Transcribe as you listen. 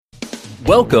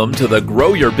Welcome to the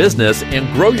Grow Your Business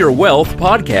and Grow Your Wealth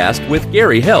podcast with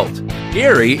Gary Helt.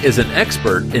 Gary is an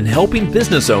expert in helping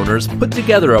business owners put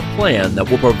together a plan that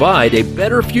will provide a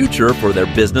better future for their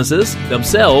businesses,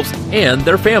 themselves, and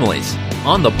their families.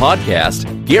 On the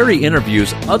podcast, Gary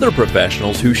interviews other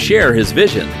professionals who share his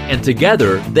vision, and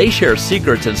together they share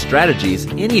secrets and strategies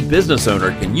any business owner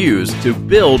can use to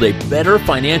build a better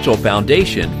financial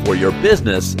foundation for your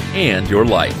business and your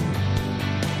life.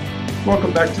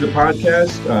 Welcome back to the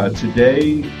podcast.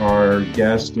 Today, our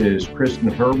guest is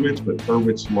Kristen Herwitz with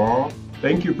Herwitz Law.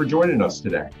 Thank you for joining us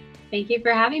today. Thank you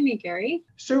for having me, Gary.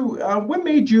 So what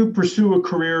made you pursue a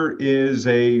career as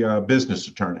a business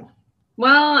attorney?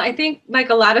 Well, I think like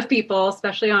a lot of people,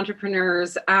 especially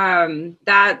entrepreneurs,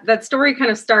 that story kind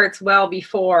of starts well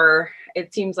before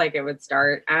it seems like it would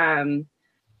start.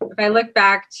 If I look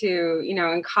back to,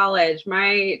 in college,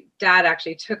 my dad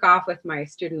actually took off with my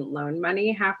student loan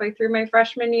money halfway through my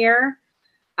freshman year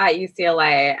at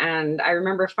UCLA. And I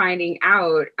remember finding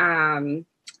out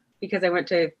because I went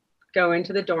to go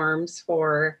into the dorms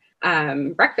for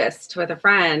breakfast with a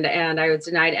friend, and I was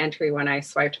denied entry when I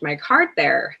swiped my card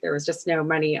there. There was just no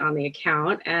money on the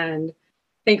account. And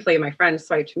thankfully, my friend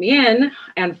swiped me in,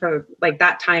 and for like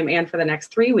that time and for the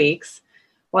next 3 weeks,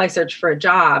 while I searched for a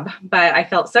job. But I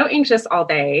felt so anxious all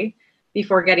day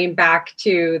before getting back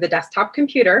to the desktop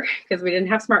computer, because we didn't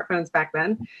have smartphones back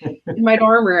then, in my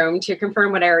dorm room to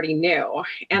confirm what I already knew.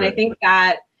 And I think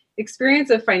that experience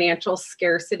of financial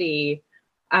scarcity,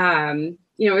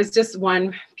 is just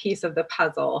one piece of the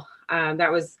puzzle.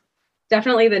 That was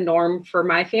definitely the norm for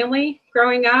my family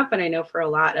growing up. And I know for a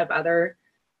lot of other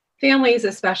families,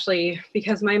 especially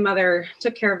because my mother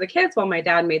took care of the kids while my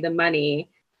dad made the money.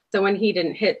 So when he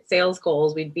didn't hit sales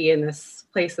goals, we'd be in this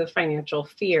place of financial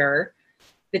fear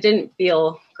that didn't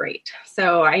feel great.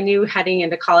 So I knew heading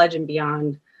into college and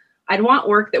beyond, I'd want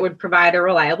work that would provide a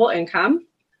reliable income,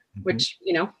 which,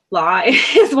 law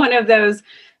is one of those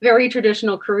very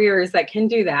traditional careers that can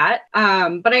do that.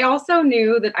 But I also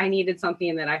knew that I needed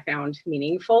something that I found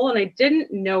meaningful. And I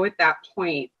didn't know at that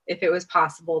point if it was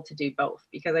possible to do both,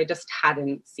 because I just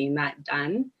hadn't seen that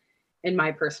done in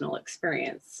my personal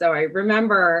experience. So I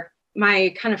remember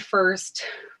my kind of first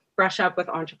brush up with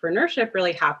entrepreneurship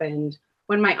really happened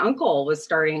when my uncle was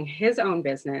starting his own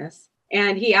business.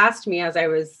 And he asked me as I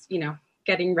was,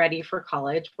 getting ready for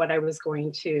college, what I was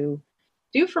going to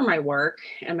do for my work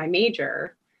and my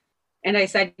major. And I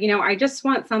said, I just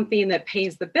want something that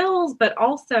pays the bills, but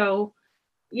also,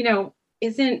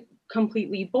 isn't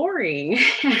completely boring.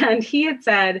 And he had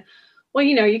said, well,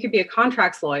 you could be a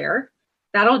contracts lawyer.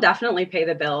 That'll definitely pay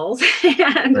the bills.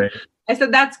 And right. I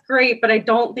said, that's great, but I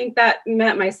don't think that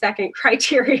met my second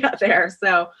criteria there.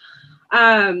 So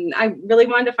I really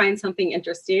wanted to find something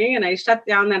interesting, and I shut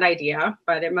down that idea,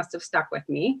 but it must have stuck with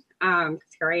me because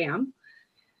here I am.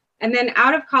 And then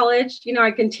out of college,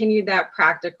 I continued that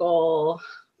practical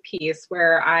piece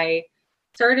where I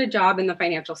started a job in the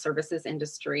financial services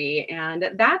industry.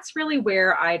 And that's really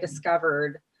where I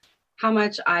discovered how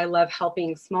much I love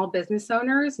helping small business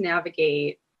owners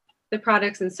navigate the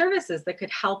products and services that could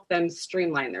help them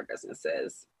streamline their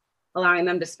businesses, allowing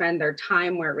them to spend their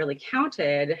time where it really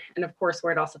counted, and of course,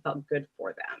 where it also felt good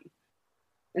for them.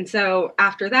 And so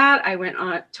after that, I went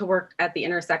on to work at the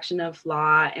intersection of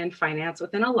law and finance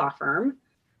within a law firm.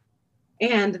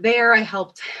 And there I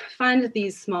helped fund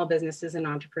these small businesses and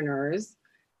entrepreneurs.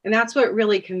 And that's what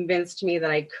really convinced me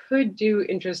that I could do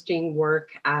interesting work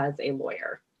as a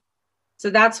lawyer. So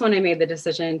that's when I made the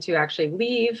decision to actually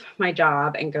leave my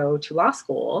job and go to law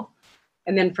school.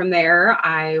 And then from there,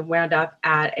 I wound up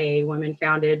at a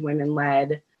women-founded,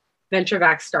 women-led,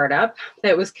 venture-backed startup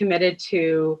that was committed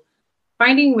to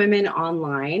finding women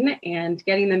online and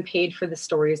getting them paid for the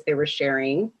stories they were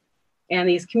sharing and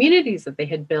these communities that they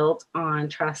had built on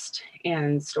trust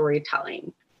and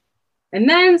storytelling. And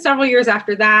then several years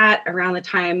after that, around the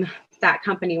time that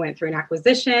company went through an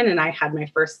acquisition and I had my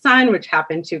first son, which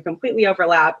happened to completely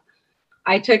overlap,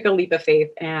 I took a leap of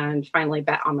faith and finally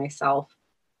bet on myself,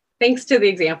 thanks to the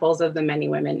examples of the many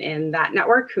women in that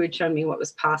network who had shown me what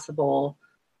was possible.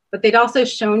 But they'd also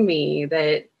shown me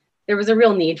that there was a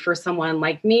real need for someone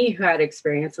like me who had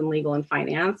experience in legal and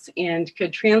finance and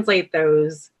could translate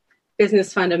those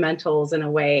business fundamentals in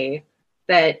a way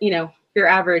that, your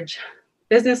average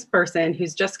business person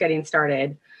who's just getting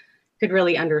started could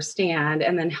really understand,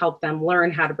 and then help them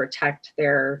learn how to protect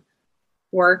their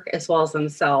work as well as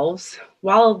themselves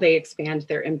while they expand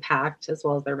their impact as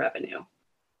well as their revenue.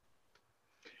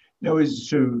 Now, it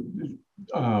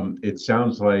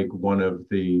sounds like one of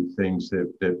the things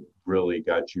that really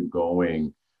got you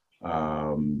going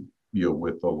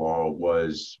with the law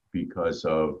was because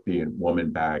of being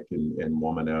woman backed and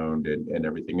woman owned and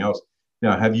everything else.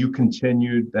 Now, have you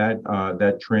continued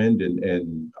that trend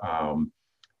and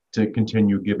to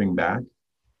continue giving back?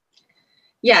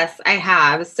 Yes, I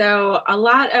have. So a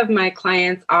lot of my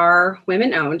clients are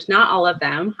women owned, not all of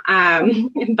them,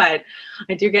 but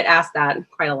I do get asked that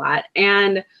quite a lot.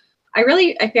 And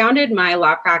I founded my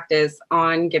law practice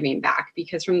on giving back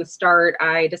because from the start,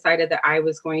 I decided that I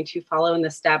was going to follow in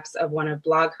the steps of one of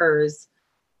BlogHer's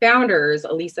founders,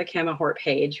 Elisa Camahort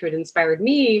Page, who had inspired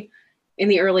me in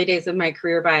the early days of my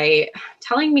career by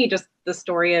telling me just the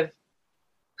story of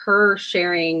her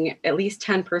sharing at least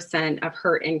 10% of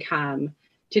her income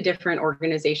to different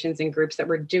organizations and groups that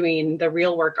were doing the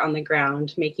real work on the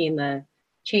ground, making the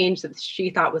change that she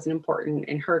thought was important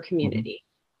in her community.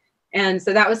 And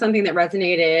so that was something that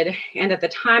resonated. And at the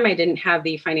time, I didn't have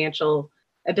the financial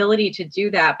ability to do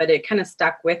that, but it kind of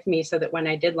stuck with me so that when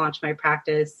I did launch my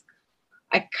practice,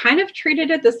 I kind of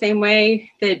treated it the same way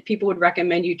that people would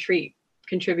recommend you treat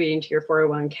contributing to your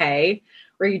 401k,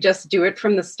 where you just do it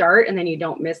from the start and then you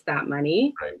don't miss that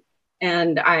money. Right.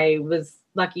 And I was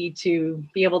lucky to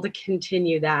be able to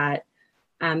continue that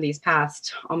these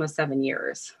past almost 7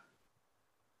 years.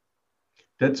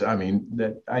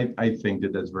 I think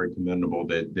that's very commendable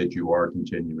that you are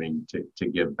continuing to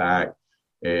give back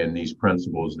and these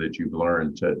principles that you've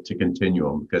learned to continue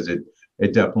them, because it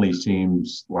definitely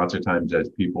seems lots of times as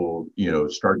people,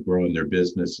 start growing their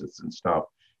businesses and stuff,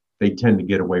 they tend to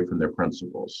get away from their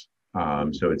principles.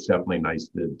 So it's definitely nice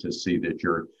to see that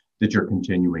you're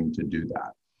continuing to do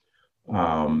that.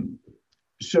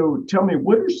 So tell me,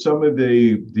 what are some of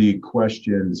the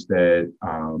questions that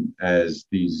as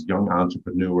these young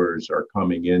entrepreneurs are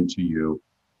coming into you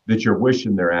that you're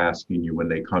wishing they're asking you when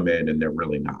they come in and they're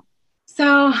really not?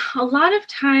 So a lot of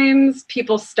times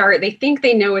people they think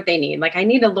they know what they need. Like, I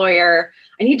need a lawyer.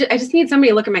 I just need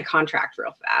somebody to look at my contract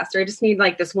real fast, or I just need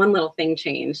like this one little thing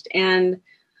changed. And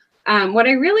what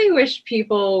I really wish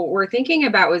people were thinking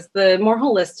about was the more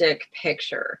holistic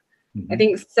picture. I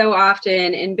think so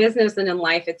often in business and in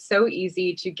life, it's so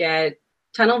easy to get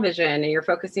tunnel vision and you're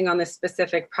focusing on this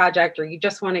specific project, or you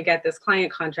just want to get this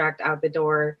client contract out the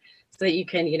door so that you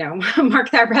can, mark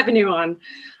that revenue on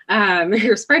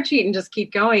your spreadsheet and just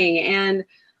keep going. And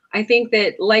I think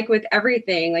that, like with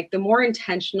everything, like the more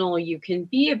intentional you can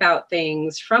be about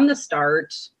things from the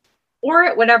start, or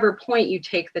at whatever point you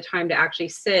take the time to actually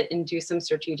sit and do some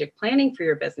strategic planning for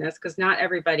your business, because not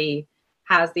everybody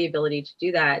has the ability to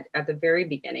do that at the very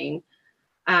beginning.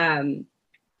 I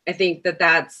think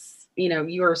that's,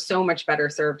 you are so much better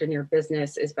served, and your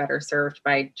business is better served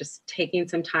by just taking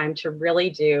some time to really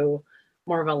do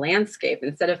more of a landscape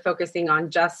instead of focusing on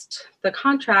just the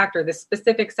contract or the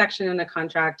specific section in the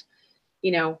contract.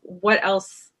 What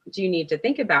else do you need to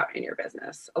think about in your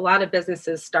business? A lot of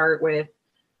businesses start with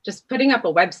just putting up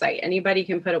a website. Anybody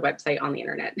can put a website on the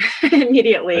internet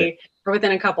immediately, right, or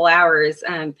within a couple hours,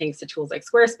 thanks to tools like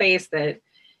Squarespace that,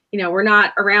 were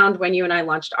not around when you and I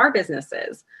launched our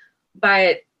businesses.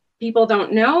 But people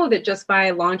don't know that just by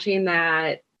launching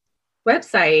that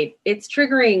website, it's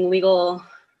triggering legal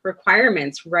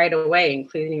requirements right away,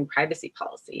 including privacy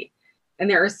policy. And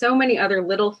there are so many other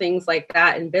little things like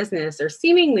that in business, or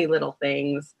seemingly little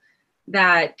things,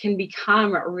 that can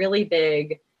become really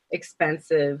big,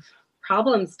 expensive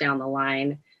problems down the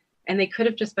line. And they could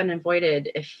have just been avoided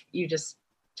if you just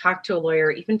talk to a lawyer,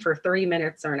 even for 30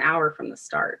 minutes or an hour from the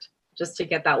start, just to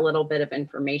get that little bit of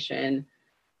information,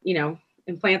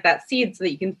 and plant that seed so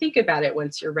that you can think about it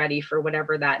once you're ready for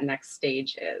whatever that next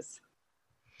stage is.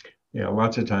 Yeah,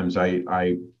 lots of times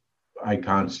I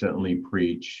constantly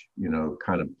preach,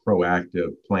 kind of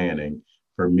proactive planning.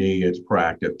 For me, it's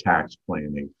proactive tax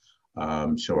planning.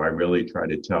 So I really try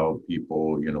to tell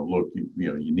people, look,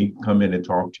 you need to come in and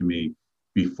talk to me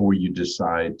before you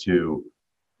decide to,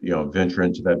 venture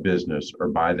into that business or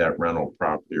buy that rental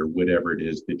property or whatever it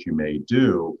is that you may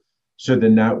do. So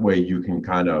then that way you can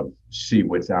kind of see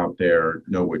what's out there,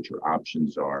 know what your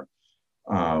options are.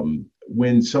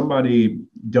 When somebody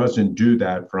doesn't do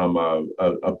that from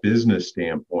a business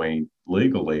standpoint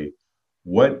legally,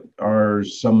 what are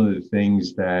some of the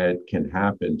things that can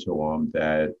happen to them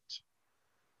that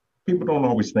people don't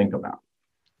always think about?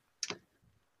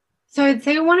 So I'd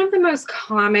say one of the most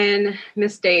common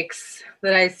mistakes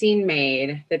that I've seen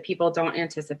made that people don't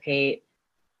anticipate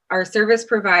are service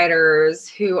providers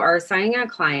who are signing a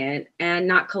client and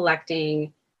not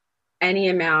collecting any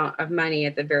amount of money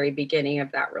at the very beginning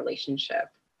of that relationship.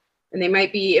 And it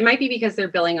might be because they're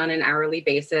billing on an hourly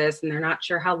basis and they're not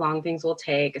sure how long things will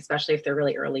take, especially if they're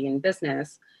really early in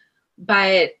business.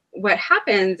 But what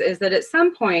happens is that at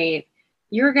some point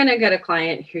you're going to get a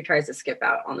client who tries to skip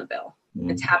out on the bill.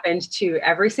 It's happened to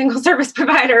every single service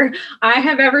provider I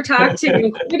have ever talked to,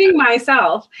 including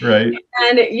myself. Right.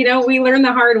 And, we learn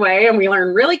the hard way, and we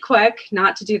learn really quick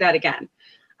not to do that again.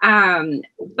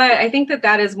 But I think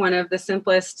that is one of the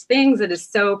simplest things that is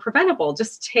so preventable.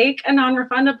 Just take a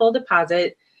non-refundable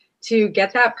deposit to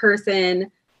get that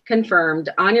person confirmed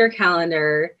on your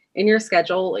calendar, in your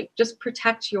schedule. Like, just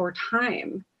protect your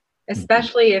time,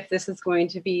 especially if this is going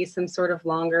to be some sort of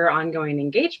longer ongoing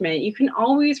engagement. You can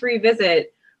always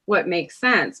revisit what makes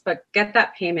sense, but get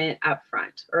that payment up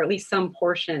front, or at least some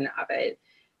portion of it.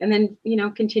 And then,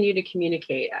 continue to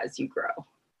communicate as you grow.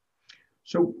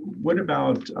 So what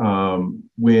about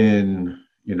when,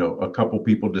 a couple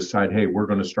people decide, hey, we're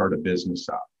going to start a business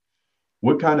up?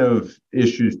 What kind of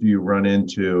issues do you run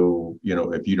into,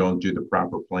 if you don't do the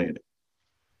proper planning?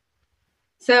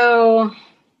 So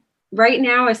right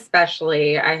now,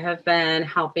 especially, I have been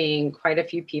helping quite a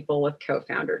few people with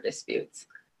co-founder disputes.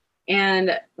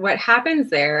 And what happens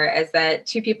there is that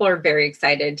two people are very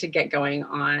excited to get going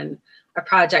on a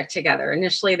project together.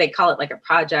 Initially, they call it like a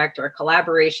project or a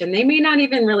collaboration. They may not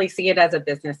even really see it as a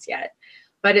business yet.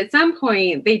 But at some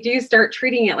point, they do start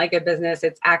treating it like a business.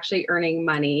 It's actually earning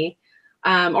money.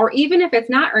 Or even if it's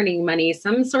not earning money,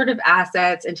 some sort of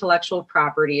assets, intellectual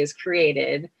property is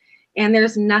created. And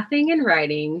there's nothing in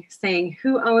writing saying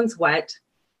who owns what,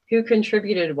 who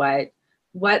contributed what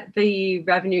the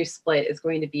revenue split is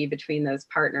going to be between those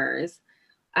partners.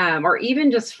 Or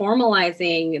even just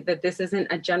formalizing that this isn't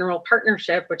a general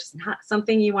partnership, which is not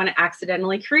something you want to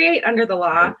accidentally create under the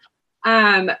law,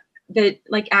 that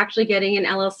like actually getting an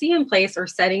LLC in place or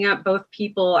setting up both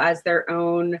people as their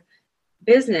own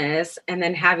business and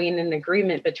then having an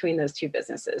agreement between those two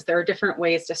businesses. There are different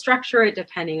ways to structure it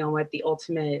depending on what the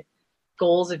ultimate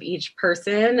goals of each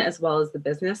person as well as the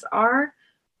business are.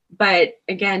 But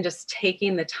again, just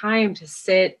taking the time to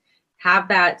sit, have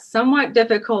that somewhat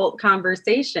difficult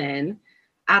conversation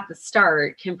at the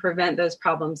start can prevent those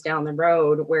problems down the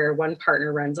road where one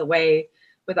partner runs away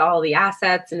with all the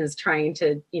assets and is trying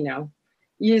to,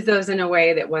 use those in a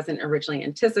way that wasn't originally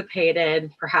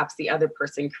anticipated. Perhaps the other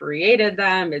person created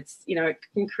them. It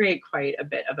can create quite a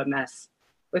bit of a mess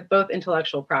with both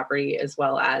intellectual property as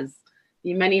well as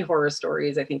the many horror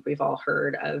stories I think we've all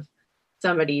heard of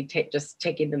somebody just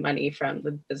taking the money from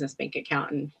the business bank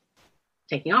account and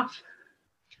taking off.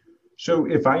 So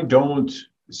if I don't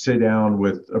sit down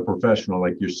with a professional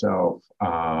like yourself,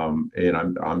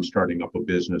 and I'm starting up a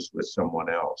business with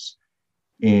someone else,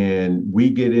 and we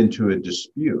get into a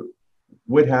dispute,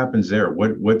 what happens there?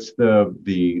 What's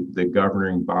the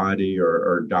governing body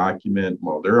or document?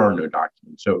 Well, there are no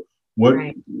documents. So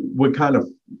what kind of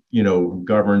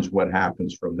governs what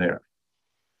happens from there?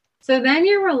 So then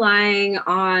you're relying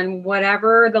on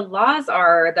whatever the laws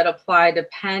are that apply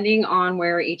depending on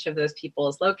where each of those people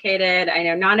is located. I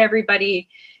know not everybody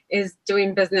is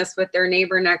doing business with their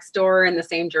neighbor next door in the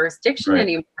same jurisdiction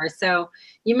anymore. So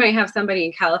you might have somebody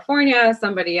in California,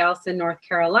 somebody else in North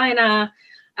Carolina,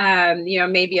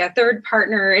 maybe a third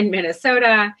partner in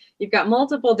Minnesota. You've got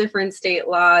multiple different state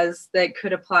laws that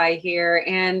could apply here.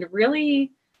 And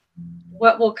really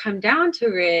what will come down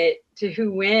to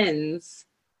who wins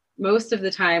most of the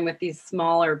time with these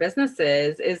smaller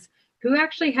businesses is who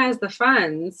actually has the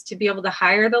funds to be able to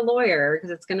hire the lawyer, because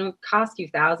it's going to cost you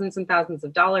thousands and thousands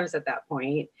of dollars at that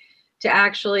point to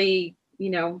actually,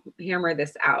 hammer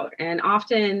this out. And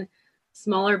often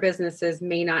smaller businesses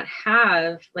may not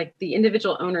have, like the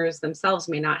individual owners themselves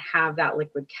may not have that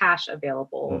liquid cash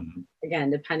available,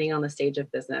 again, depending on the stage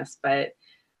of business. But,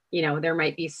 there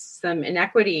might be some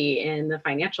inequity in the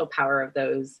financial power of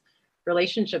those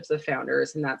relationships of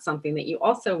founders. And that's something that you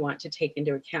also want to take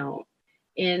into account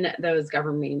in those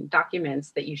governing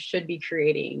documents that you should be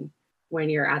creating when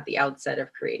you're at the outset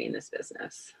of creating this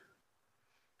business.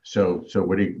 So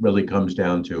what it really comes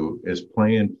down to is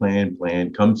plan.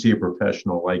 Come see a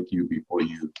professional like you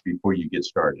before you get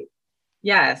started.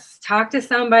 Yes. Talk to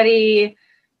somebody.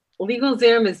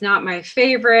 LegalZoom is not my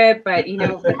favorite, but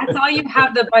that's all you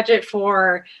have the budget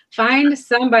for. Find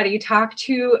somebody, talk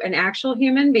to an actual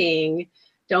human being.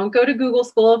 Don't go to Google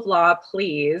School of Law,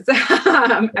 please.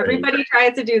 Everybody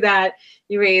tries to do that.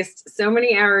 You waste so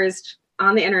many hours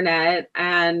on the internet,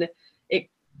 and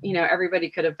everybody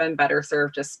could have been better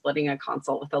served just splitting a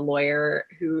consult with a lawyer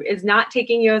who is not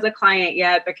taking you as a client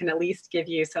yet, but can at least give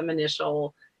you some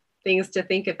initial things to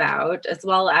think about, as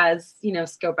well as,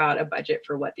 scope out a budget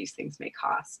for what these things may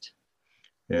cost.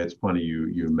 Yeah, it's funny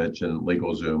you mentioned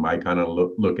LegalZoom. I kind of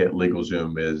look at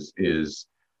LegalZoom as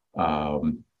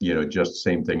just the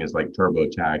same thing as like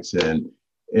TurboTax,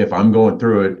 if I'm going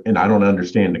through it and I don't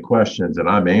understand the questions and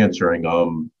I'm answering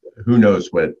them, who knows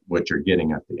what you're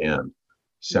getting at the end.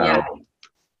 So Yeah.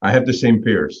 I have the same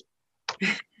fears.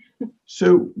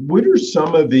 So what are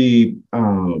some of the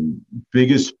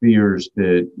biggest fears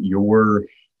that your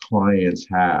clients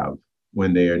have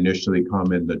when they initially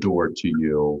come in the door to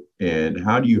you, and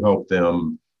how do you help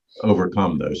them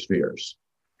overcome those fears?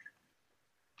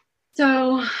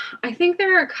 So I think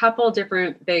there are a couple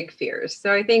different big fears.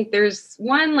 So I think there's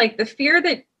one, like the fear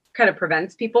that kind of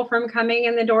prevents people from coming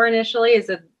in the door initially is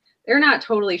that they're not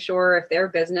totally sure if their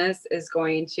business is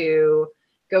going to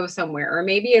go somewhere, or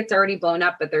maybe it's already blown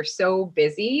up, but they're so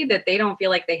busy that they don't feel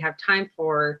like they have time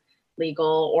for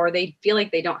legal, or they feel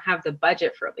like they don't have the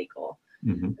budget for legal.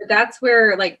 Mm-hmm. But that's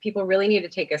where like people really need to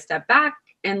take a step back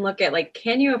and look at like,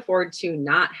 can you afford to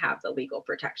not have the legal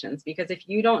protections? Because if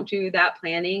you don't do that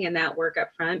planning and that work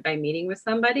up front by meeting with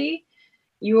somebody,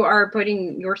 you are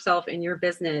putting yourself and your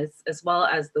business, as well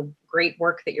as the great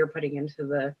work that you're putting into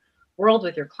the world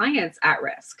with your clients, at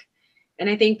risk. And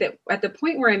I think that at the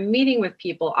point where I'm meeting with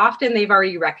people, often they've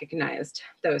already recognized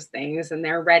those things and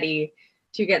they're ready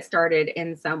to get started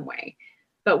in some way.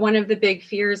 But one of the big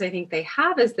fears I think they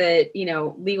have is that, you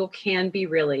know, legal can be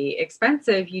really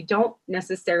expensive. You don't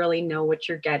necessarily know what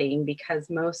you're getting because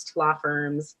most law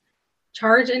firms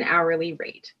charge an hourly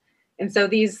rate. And so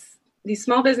these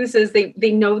small businesses,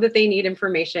 they know that they need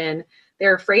information.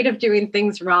 They're afraid of doing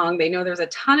things wrong. They know there's a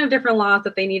ton of different laws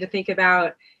that they need to think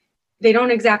about. They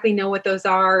don't exactly know what those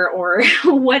are or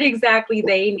what exactly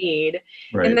they need.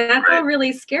 Right. And that's all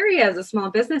really scary as a small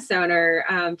business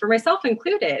owner, for myself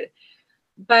included.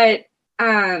 But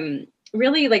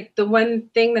really, like the one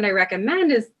thing that I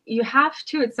recommend is you have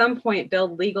to at some point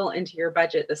build legal into your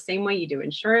budget the same way you do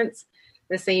insurance,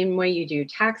 the same way you do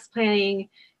tax planning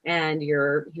and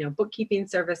your, you know, bookkeeping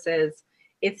services.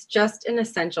 It's just an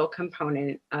essential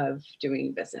component of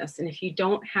doing business. And if you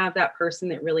don't have that person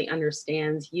that really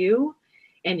understands you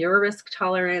and your risk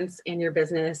tolerance and your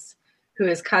business, who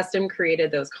has custom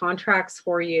created those contracts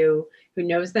for you, who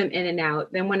knows them in and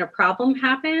out, then when a problem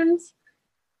happens,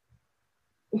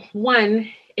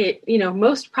 one,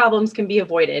 most problems can be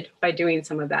avoided by doing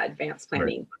some of that advanced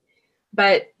planning. Right.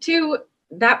 But two,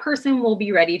 that person will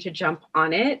be ready to jump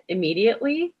on it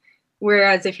immediately.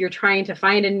 Whereas if you're trying to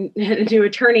find a new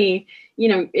attorney, you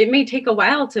know, it may take a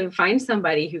while to find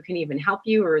somebody who can even help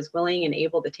you or is willing and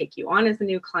able to take you on as a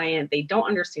new client. They don't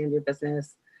understand your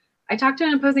business. I talked to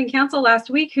an opposing counsel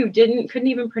last week who couldn't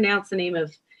even pronounce the name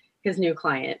of his new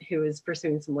client who is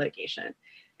pursuing some litigation.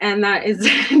 And that is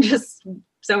just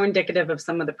so indicative of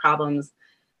some of the problems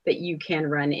that you can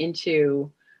run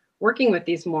into working with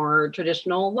these more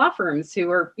traditional law firms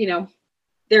who are, you know,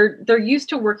 they're used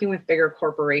to working with bigger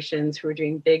corporations who are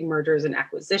doing big mergers and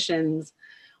acquisitions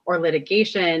or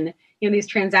litigation, you know, these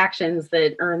transactions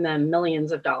that earn them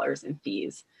millions of dollars in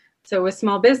fees. So with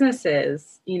small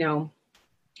businesses, you know,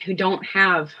 who don't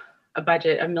have a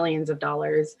budget of millions of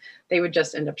dollars, they would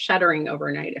just end up shuttering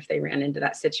overnight if they ran into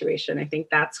that situation. I think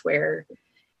that's where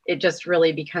it just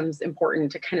really becomes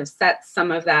important to kind of set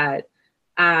some of that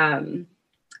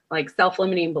like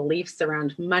self-limiting beliefs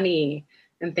around money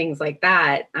and things like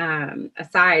that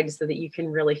aside, so that you can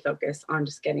really focus on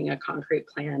just getting a concrete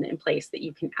plan in place that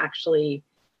you can actually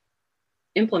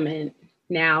implement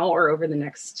now or over the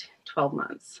next 12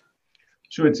 months.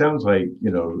 So it sounds like, you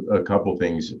know, a couple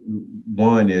things.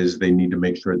 One is they need to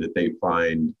make sure that they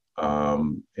find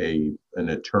an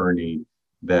attorney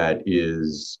that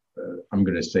is, I'm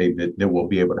going to say that will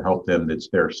be able to help them, that's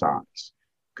their size.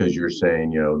 Because you're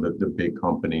saying, you know, the big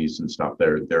companies and stuff,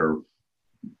 they're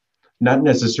not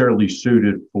necessarily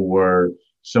suited for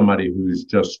somebody who's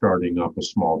just starting up a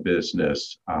small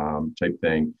business type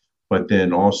thing. But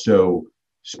then also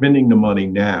spending the money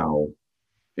now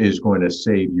is going to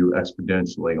save you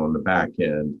exponentially on the back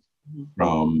end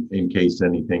in case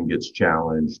anything gets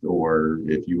challenged, or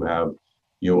if you have,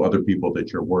 you know, other people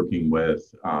that you're working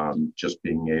with, just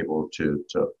being able to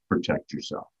protect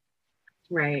yourself.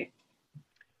 Right.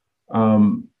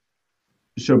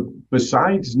 So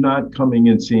besides not coming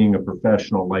and seeing a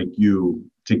professional like you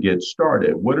to get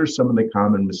started, what are some of the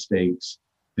common mistakes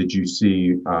that you see,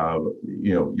 you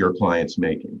know, your clients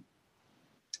making?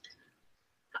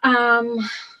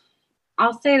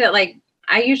 I'll say that, like,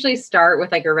 I usually start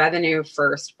with like a revenue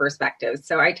first perspective.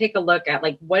 So I take a look at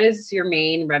like, what is your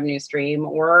main revenue stream?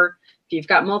 Or if you've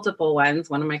got multiple ones,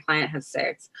 one of my clients has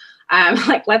 6,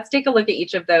 like, let's take a look at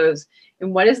each of those.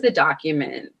 And what is the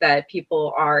document that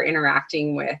people are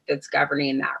interacting with that's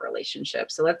governing that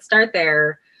relationship? So let's start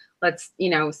there. Let's, you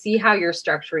know, see how you're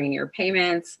structuring your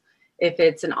payments. If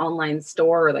it's an online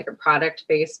store or like a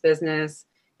product-based business,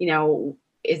 you know,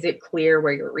 is it clear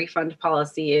where your refund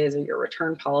policy is or your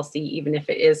return policy? Even if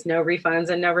it is no refunds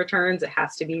and no returns, it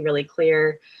has to be really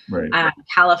clear. Right.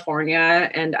 California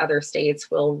and other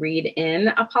states will read in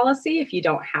a policy if you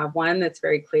don't have one that's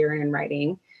very clear and in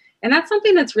writing. And that's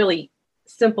something that's really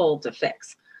simple to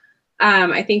fix.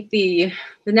 I think the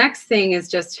next thing is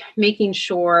just making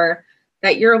sure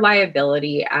that your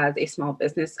liability as a small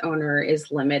business owner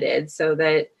is limited so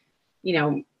that,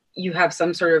 you have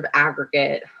some sort of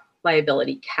aggregate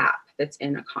liability cap that's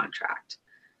in a contract.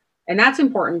 And that's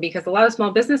important because a lot of small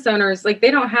business owners,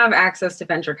 they don't have access to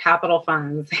venture capital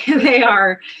funds. They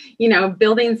are,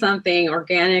 building something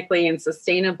organically and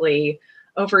sustainably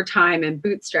over time and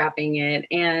bootstrapping it.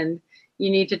 And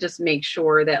you need to just make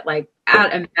sure that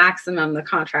at a maximum, the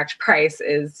contract price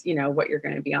is, what you're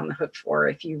going to be on the hook for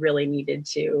if you really needed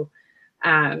to,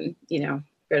 go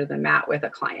to the mat with a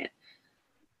client.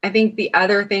 I think the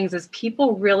other things is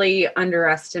people really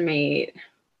underestimate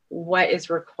what is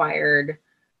required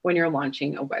when you're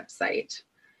launching a website,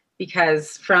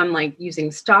 because from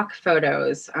using stock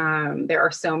photos, there are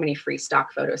so many free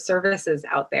stock photo services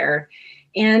out there,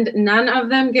 and none of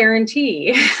them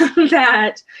guarantee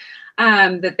that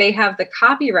they have the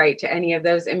copyright to any of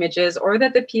those images, or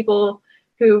that the people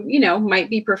who, might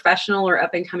be professional or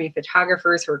up and coming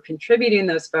photographers who are contributing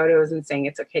those photos and saying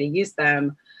it's okay to use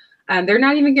them, they're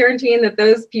not even guaranteeing that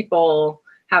those people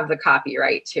have the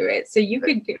copyright to it. So you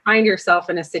could find yourself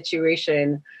in a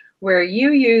situation where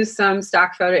you use some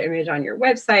stock photo image on your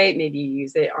website, maybe you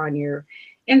use it on your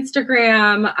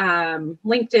Instagram,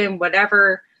 LinkedIn,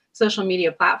 whatever social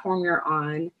media platform you're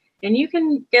on, and you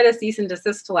can get a cease and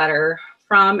desist letter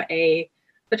from a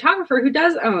photographer who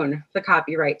does own the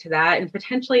copyright to that and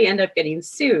potentially end up getting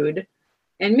sued.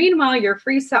 And meanwhile, your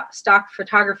free stock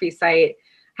photography site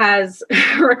has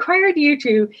required you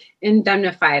to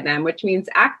indemnify them, which means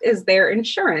act as their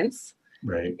insurance,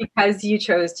 right? Because you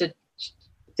chose to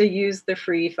use the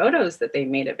free photos that they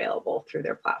made available through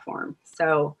their platform.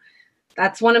 So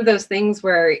that's one of those things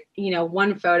where,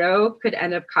 one photo could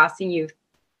end up costing you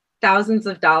thousands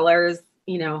of dollars,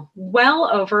 well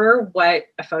over what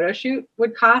a photo shoot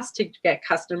would cost to get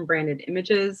custom branded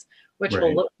images, which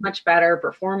will look much better,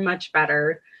 perform much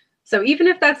better. So even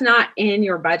if that's not in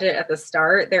your budget at the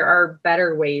start, there are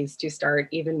better ways to start,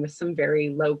 even with some very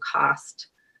low cost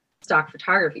stock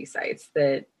photography sites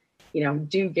that,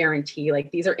 do guarantee,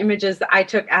 these are images that I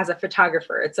took as a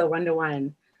photographer. It's a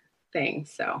one-to-one thing.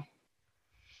 So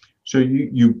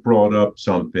you brought up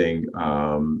something,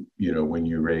 when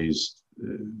you raised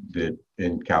that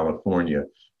in California.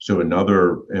 So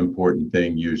another important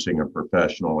thing using a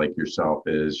professional like yourself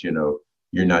is,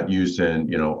 you're not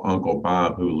using, Uncle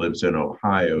Bob who lives in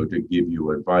Ohio to give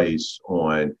you advice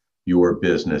on your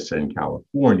business in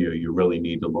California. You really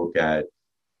need to look at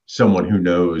someone who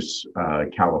knows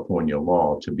California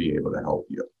law to be able to help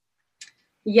you.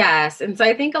 Yes. And so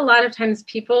I think a lot of times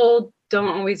people don't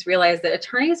always realize that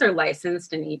attorneys are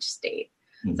licensed in each state.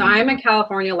 Mm-hmm. So I'm a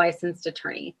California licensed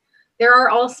attorney. There are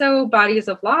also bodies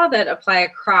of law that apply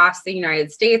across the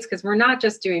United States because we're not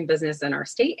just doing business in our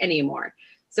state anymore.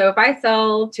 So if I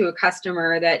sell to a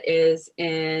customer that is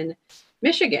in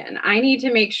Michigan, I need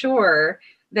to make sure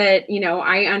that,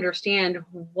 I understand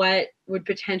what would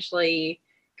potentially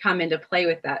come into play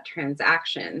with that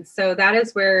transaction. So that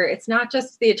is where it's not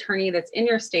just the attorney that's in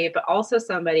your state, but also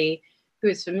somebody who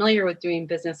is familiar with doing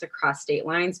business across state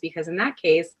lines, because in that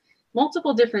case,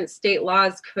 multiple different state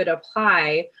laws could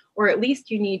apply, or at least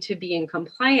you need to be in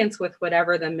compliance with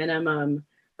whatever the minimum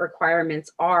requirements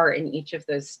are in each of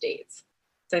those states.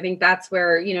 So I think that's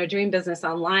where, doing business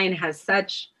online has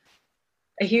such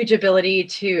a huge ability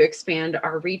to expand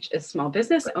our reach as small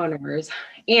business owners.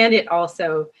 And it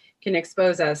also can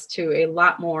expose us to a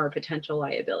lot more potential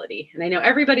liability. And I know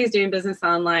everybody's doing business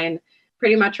online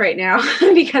pretty much right now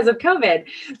because of COVID.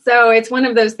 So it's one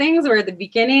of those things where at the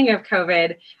beginning of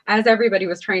COVID, as everybody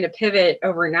was trying to pivot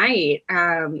overnight,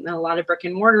 a lot of brick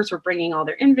and mortars were bringing all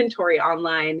their inventory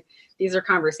online. These are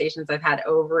conversations I've had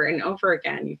over and over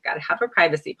again. You've got to have a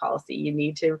privacy policy. You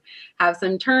need to have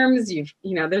some terms.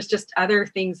 There's just other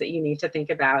things that you need to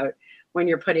think about when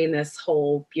you're putting this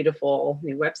whole beautiful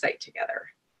new website together.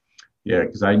 Yeah,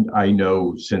 because I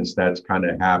know since that's kind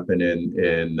of happening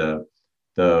in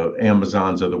the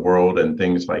Amazons of the world and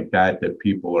things like that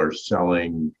people are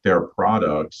selling their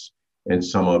products, and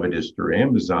some of it is through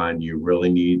Amazon. You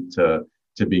really need to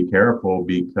be careful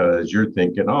because you're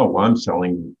thinking, oh, well, I'm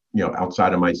selling,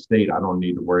 outside of my state. I don't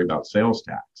need to worry about sales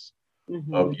tax.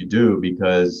 Mm-hmm. If you do,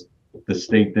 because the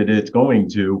state that it's going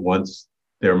to wants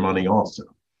their money also.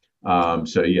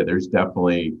 So yeah, there's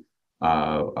definitely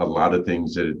a lot of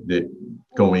things that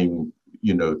going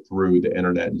through the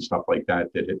internet and stuff like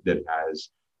that, that has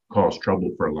caused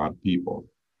trouble for a lot of people.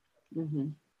 Mm-hmm.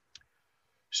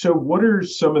 So what are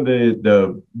some of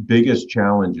the biggest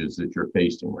challenges that you're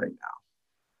facing right now?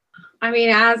 I mean,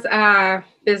 as a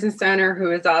business owner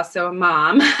who is also a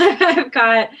mom, I've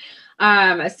got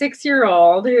a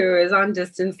 6-year-old who is on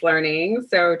distance learning.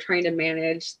 So trying to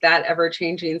manage that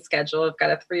ever-changing schedule. I've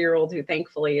got a 3-year-old who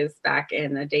thankfully is back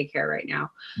in the daycare right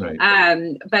now. Right.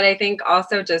 But I think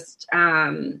also just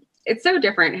it's so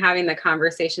different having the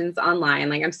conversations online.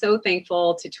 Like, I'm so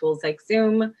thankful to tools like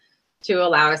Zoom to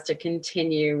allow us to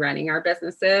continue running our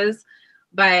businesses.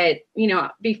 But,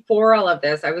 before all of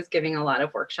this, I was giving a lot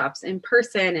of workshops in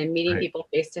person and meeting people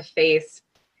face to face.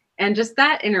 And just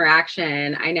that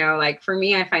interaction, I know, like, for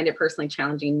me, I find it personally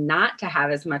challenging not to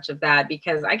have as much of that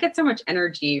because I get so much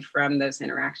energy from those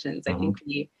interactions. I think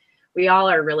we all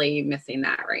are really missing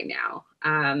that right now.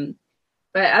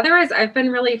 But otherwise, I've been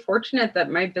really fortunate that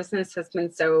my business has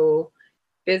been so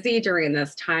busy during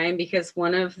this time, because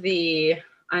one of the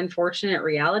unfortunate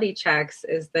reality checks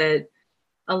is that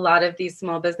a lot of these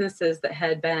small businesses that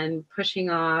had been pushing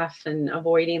off and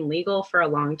avoiding legal for a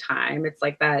long time, it's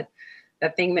like that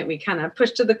thing that we kind of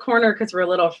pushed to the corner because we're a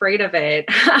little afraid of it.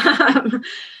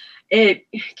 It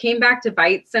came back to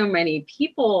bite so many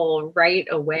people right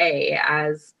away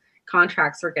as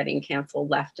contracts were getting canceled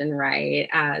left and right,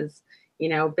 as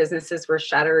businesses were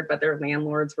shuttered, but their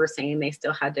landlords were saying they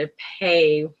still had to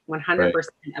pay 100%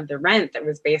 of the rent that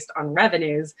was based on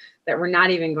revenues that were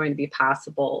not even going to be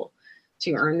possible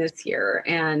to earn this year.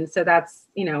 And so that's,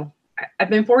 I've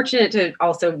been fortunate to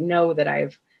also know that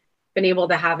I've been able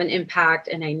to have an impact.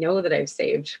 And I know that I've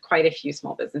saved quite a few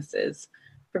small businesses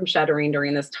from shuttering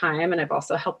during this time. And I've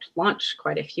also helped launch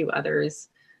quite a few others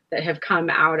that have come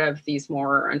out of these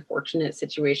more unfortunate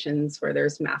situations where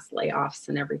there's mass layoffs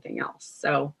and everything else.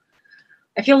 So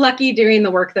I feel lucky doing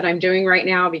the work that I'm doing right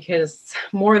now, because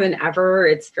more than ever,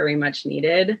 it's very much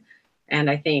needed. And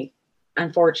I think,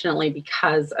 unfortunately,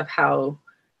 because of how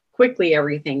quickly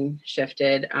everything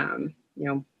shifted,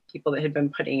 people that had been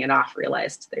putting it off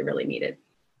realized they really needed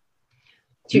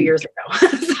 2 years ago.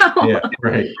 So. Yeah,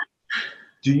 right.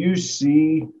 Do you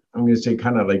see, I'm going to say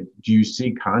do you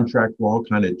see contract law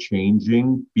kind of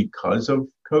changing because of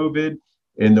COVID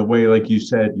in the way, like you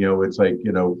said, it's like,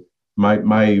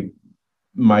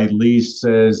 my lease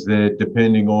says that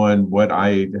depending on what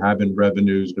I have in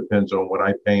revenues depends on what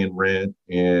I pay in rent.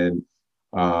 And,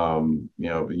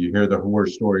 you hear the horror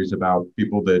stories about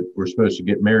people that were supposed to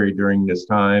get married during this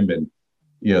time, and,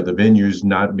 the venues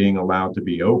not being allowed to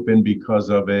be open because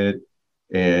of it,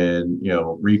 and,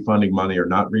 refunding money or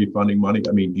not refunding money.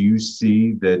 I mean, do you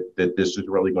see that this is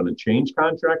really going to change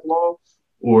contract law,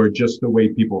 or just the way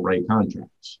people write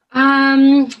contracts?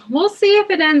 We'll see if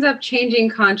it ends up changing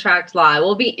contract law. It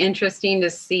will be interesting to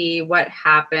see what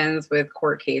happens with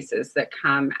court cases that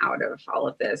come out of all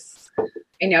of this.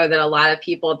 I know that a lot of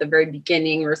people at the very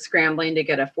beginning were scrambling to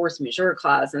get a force majeure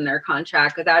clause in their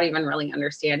contract without even really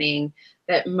understanding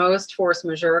that most force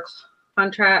majeure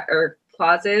contract or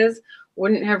clauses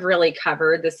wouldn't have really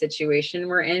covered the situation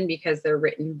we're in because they're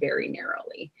written very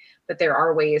narrowly. But there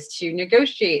are ways to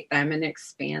negotiate them and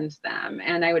expand them.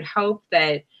 And I would hope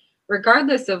that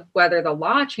regardless of whether the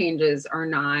law changes or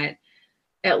not,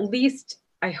 at least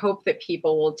I hope that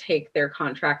people will take their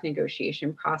contract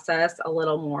negotiation process a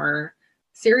little more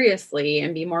seriously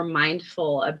and be more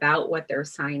mindful about what they're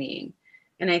signing.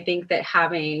 And I think that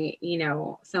having,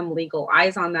 some legal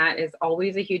eyes on that is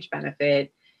always a huge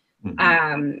benefit.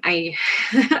 Mm-hmm.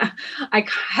 I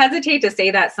hesitate to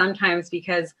say that sometimes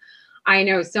because I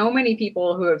know so many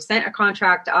people who have sent a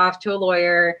contract off to a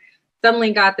lawyer,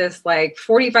 suddenly got this like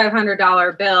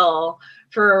 $4,500 bill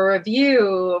for a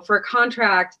review for a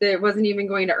contract that wasn't even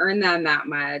going to earn them that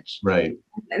much. Right.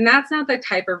 And that's not the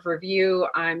type of review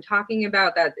I'm talking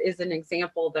about. That is an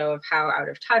example, though, of how out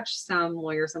of touch some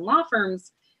lawyers and law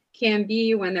firms can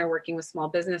be when they're working with small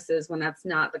businesses, when that's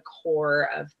not the core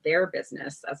of their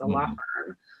business as a law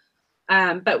firm.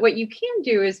 But what you can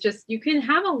do is you can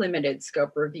have a limited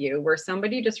scope review where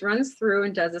somebody just runs through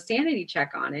and does a sanity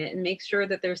check on it and makes sure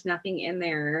that there's nothing in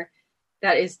there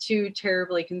that is too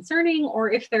terribly concerning,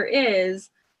 or if there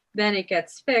is, then it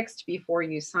gets fixed before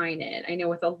you sign it. I know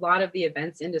with a lot of the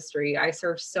events industry, I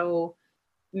serve so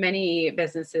many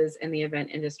businesses in the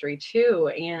event industry too.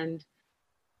 And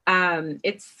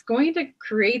it's going to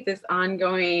create this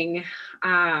ongoing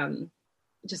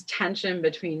just tension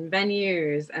between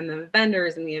venues and the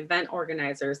vendors and the event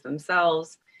organizers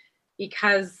themselves,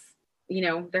 because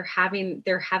they're having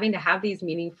to have these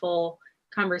meaningful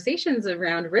conversations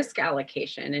around risk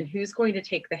allocation and who's going to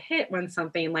take the hit when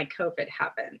something like COVID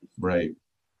happens. Right.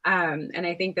 And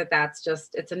I think that that's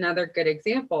just, it's another good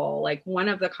example. Like one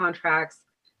of the contracts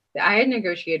that I had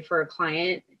negotiated for a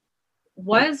client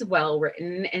was well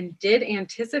written and did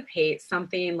anticipate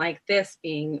something like this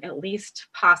being at least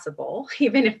possible,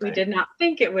 even if we did not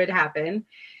think it would happen.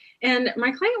 And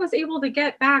my client was able to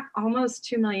get back almost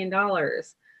 $2 million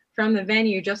from the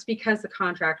venue just because the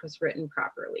contract was written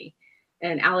properly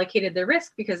and allocated the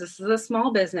risk, because this is a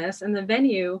small business and the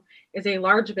venue is a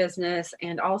large business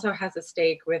and also has a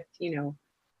stake with,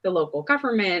 the local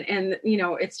government. And,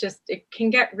 it's just, it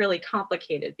can get really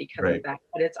complicated because of that,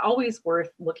 but it's always worth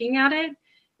looking at it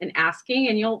and asking,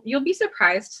 and you'll be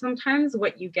surprised sometimes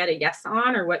what you get a yes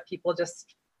on, or what people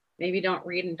just maybe don't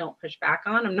read and don't push back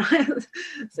on. I'm not, so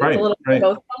it's a little bit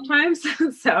both sometimes.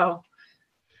 So.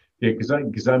 Yeah. Cause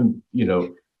I'm,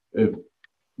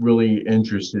 really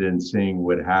interested in seeing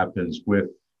what happens with,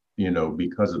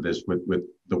 because of this, with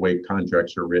the way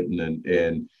contracts are written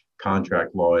and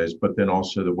contract law is, but then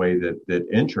also the way that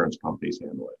insurance companies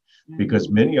handle it, because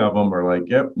many of them are like,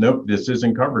 yep, nope, this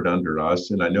isn't covered under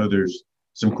us. And I know there's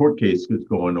some court cases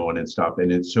going on and stuff.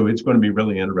 And so it's going to be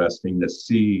really interesting to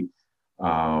see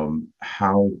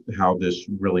how this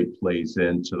really plays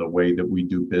into the way that we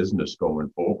do business going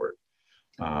forward.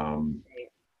 I'm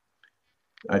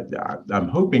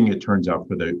hoping it turns out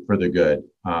for the good.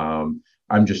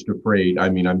 I'm just afraid. I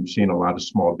mean, I'm seeing a lot of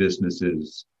small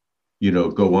businesses,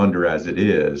 go under as it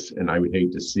is. And I would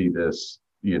hate to see this,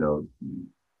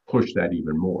 push that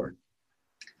even more.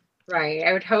 Right.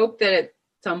 I would hope that at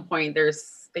some point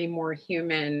there's a more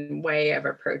human way of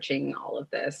approaching all of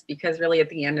this, because really at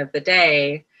the end of the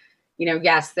day,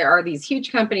 yes, there are these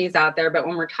huge companies out there, but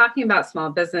when we're talking about small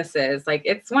businesses, like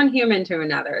it's one human to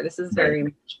another. This is very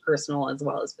much personal as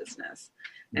well as business.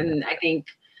 And I think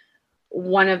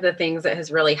one of the things that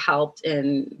has really helped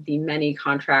in the many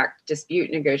contract dispute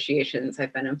negotiations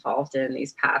I've been involved in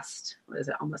these past,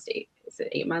 almost 8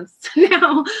 months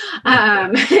now,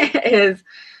 is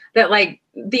that like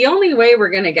the only way we're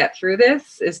going to get through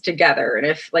this is together. And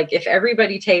if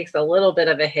everybody takes a little bit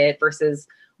of a hit versus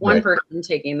one person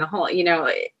taking the whole,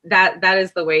 that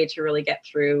is the way to really get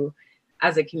through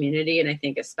as a community. And I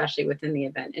think especially within the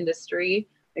event industry,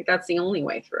 I think that's the only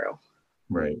way through.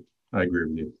 Right. I agree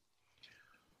with you.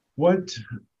 What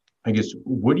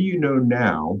do you know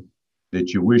now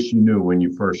that you wish you knew when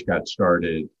you first got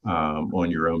started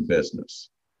on your own business?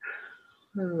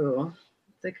 Ooh,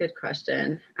 that's a good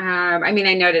question. I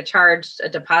know to charge a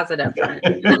deposit up front.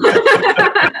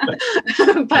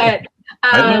 But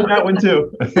I know that one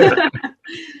too.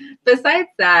 Besides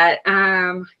that,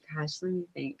 let me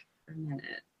think for a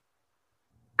minute.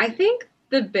 I think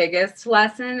the biggest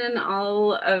lesson in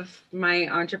all of my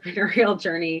entrepreneurial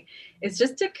journey is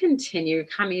just to continue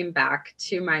coming back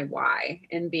to my why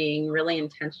and being really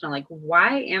intentional. Like,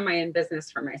 why am I in business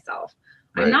for myself?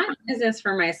 Right. I'm not in business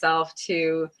for myself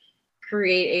to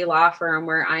create a law firm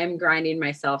where I'm grinding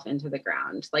myself into the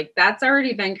ground. Like, that's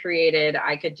already been created.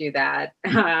 I could do that.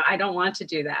 I don't want to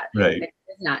do that. Right.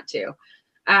 It's not to.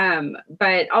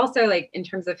 But also, like, in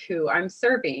terms of who I'm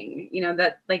serving,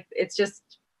 that, like, it's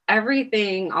just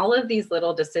everything, all of these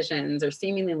little decisions or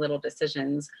seemingly little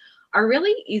decisions are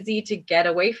really easy to get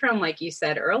away from, like you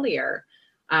said earlier,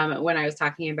 when I was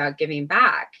talking about giving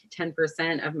back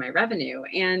 10% of my revenue.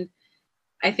 And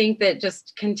I think that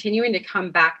just continuing to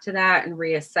come back to that and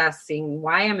reassessing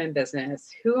why I'm in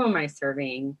business, who am I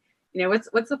serving, what's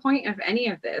the point of any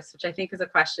of this, which I think is a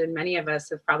question many of us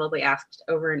have probably asked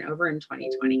over and over in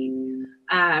 2020.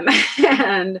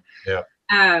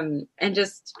 And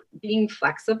just being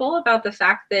flexible about the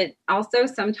fact that also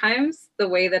sometimes the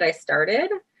way that I started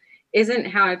isn't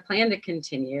how I plan to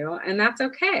continue, and that's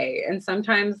okay. And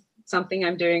sometimes something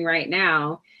I'm doing right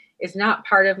now is not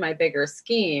part of my bigger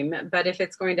scheme, but if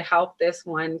it's going to help this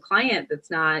one client that's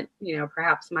not,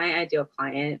 perhaps my ideal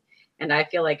client, and I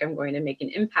feel like I'm going to make an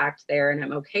impact there and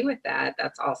I'm okay with that,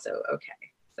 that's also okay.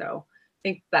 So I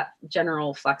think that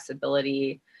general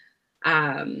flexibility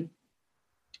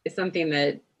is something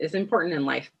that is important in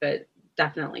life, but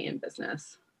definitely in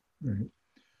business. Right.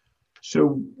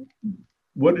 So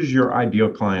what does your ideal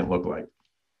client look like?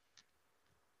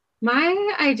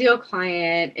 My ideal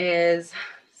client is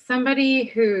somebody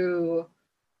who,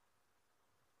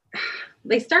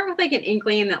 they start with like an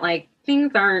inkling that like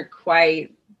things aren't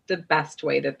quite the best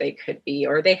way that they could be,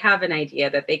 or they have an idea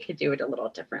that they could do it a little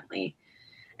differently.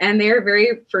 And they're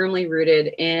very firmly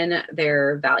rooted in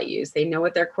their values. They know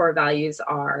what their core values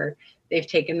are. They've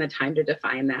taken the time to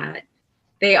define that.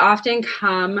 They often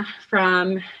come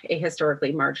from a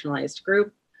historically marginalized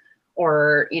group,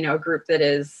 or, a group that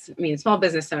is, small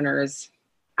business owners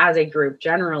as a group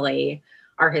generally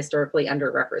are historically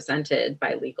underrepresented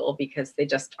by legal because they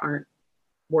just aren't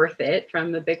worth it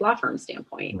from the big law firm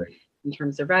standpoint in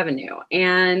terms of revenue.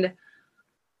 And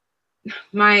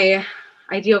my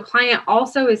ideal client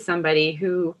also is somebody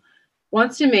who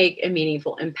wants to make a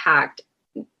meaningful impact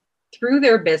through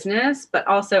their business, but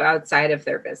also outside of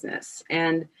their business.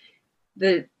 And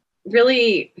when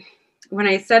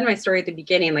I said my story at the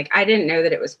beginning, like I didn't know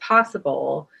that it was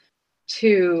possible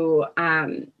to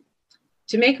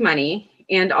make money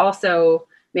and also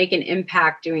make an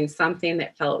impact doing something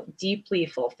that felt deeply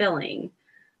fulfilling.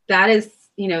 That is,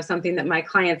 something that my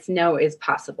clients know is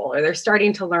possible, or they're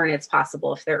starting to learn it's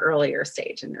possible if they're earlier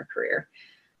stage in their career.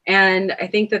 And I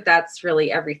think that that's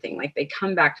really everything. Like they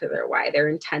come back to their why. They're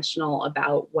intentional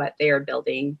about what they are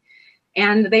building,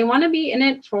 and they want to be in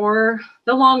it for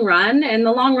the long run. And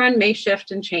the long run may shift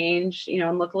and change,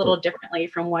 and look a little differently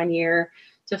from 1 year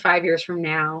to 5 years from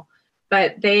now.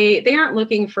 But they aren't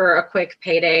looking for a quick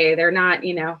payday. They're not,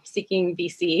 seeking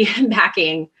VC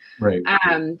backing. Right.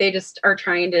 They just are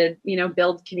trying to,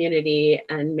 build community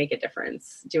and make a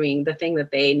difference doing the thing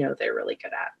that they know they're really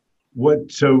good at.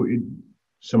 So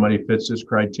somebody fits this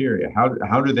criteria.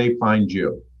 How do they find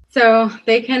you? So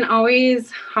they can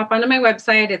always hop onto my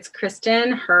website. It's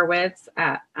Kristen Herwitz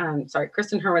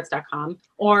KristenHerwitz.com.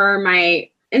 Or my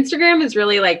Instagram is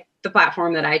really like the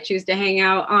platform that I choose to hang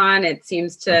out on. It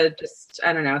seems to just,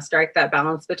 strike that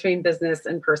balance between business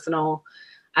and personal,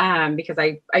 because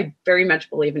I very much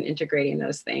believe in integrating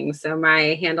those things. So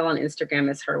my handle on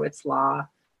Instagram is Herwitz Law.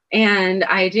 And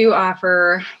I do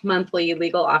offer monthly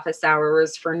legal office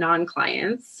hours for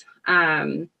non-clients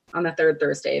on the third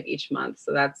Thursday of each month.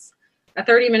 So that's a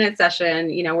 30-minute session,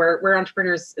 where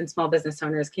entrepreneurs and small business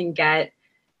owners can get,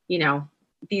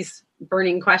 these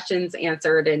burning questions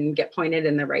answered and get pointed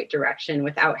in the right direction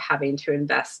without having to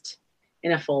invest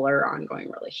in a fuller ongoing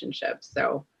relationship.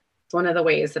 So it's one of the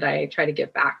ways that I try to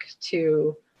give back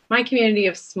to my community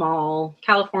of small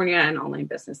California and online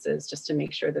businesses, just to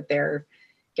make sure that they're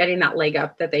getting that leg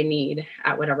up that they need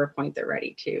at whatever point they're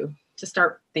ready to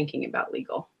start thinking about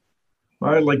legal.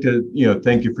 Well, I'd like to,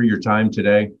 thank you for your time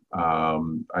today.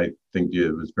 I think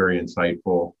it was very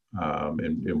insightful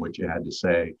in what you had to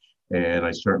say. And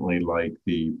I certainly like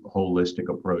the holistic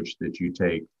approach that you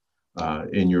take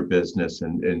in your business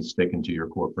and sticking to your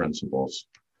core principles.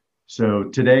 So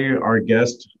today, our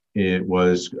guest, it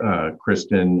was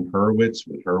Kristen Herwitz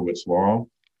with Herwitz Law.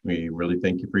 We really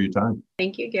thank you for your time.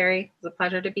 Thank you, Gary. It was a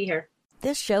pleasure to be here.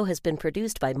 This show has been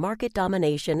produced by Market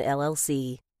Domination,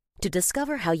 LLC. To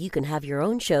discover how you can have your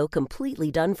own show completely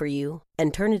done for you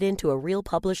and turn it into a real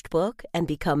published book and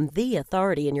become the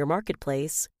authority in your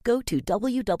marketplace, go to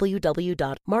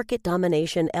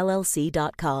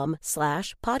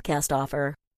www.marketdominationllc.com/podcast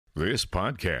offer. This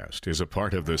podcast is a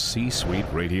part of the C-Suite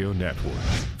Radio Network.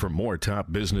 For more top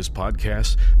business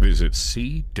podcasts, visit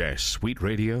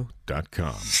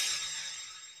c-suiteradio.com.